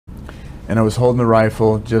and I was holding the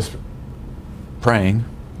rifle, just praying.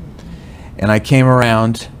 And I came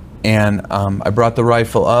around, and I brought the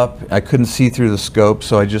rifle up. I couldn't see through the scope,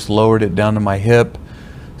 so I just lowered it down to my hip,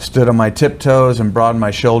 stood on my tiptoes, and broadened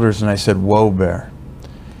my shoulders, and I said, "Whoa, bear."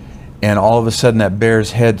 And all of a sudden, that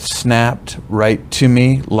bear's head snapped right to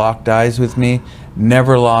me, locked eyes with me,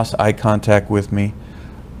 never lost eye contact with me,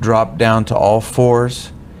 dropped down to all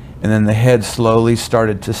fours, and then the head slowly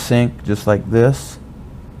started to sink, just like this.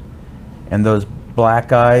 And those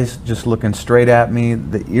black eyes just looking straight at me,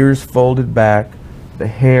 the ears folded back, the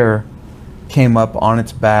hair came up on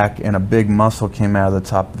its back, and a big muscle came out of the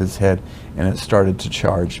top of his head, and it started to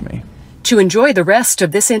charge me. To enjoy the rest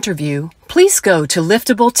of this interview, please go to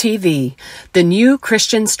Liftable TV, the new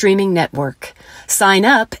Christian streaming network. Sign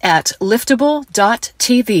up at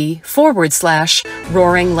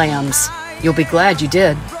liftable.tv/Roaring Lambs. You'll be glad you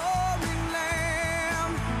did.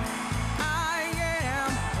 I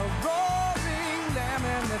am a roaring lamb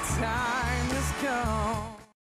and the time has come.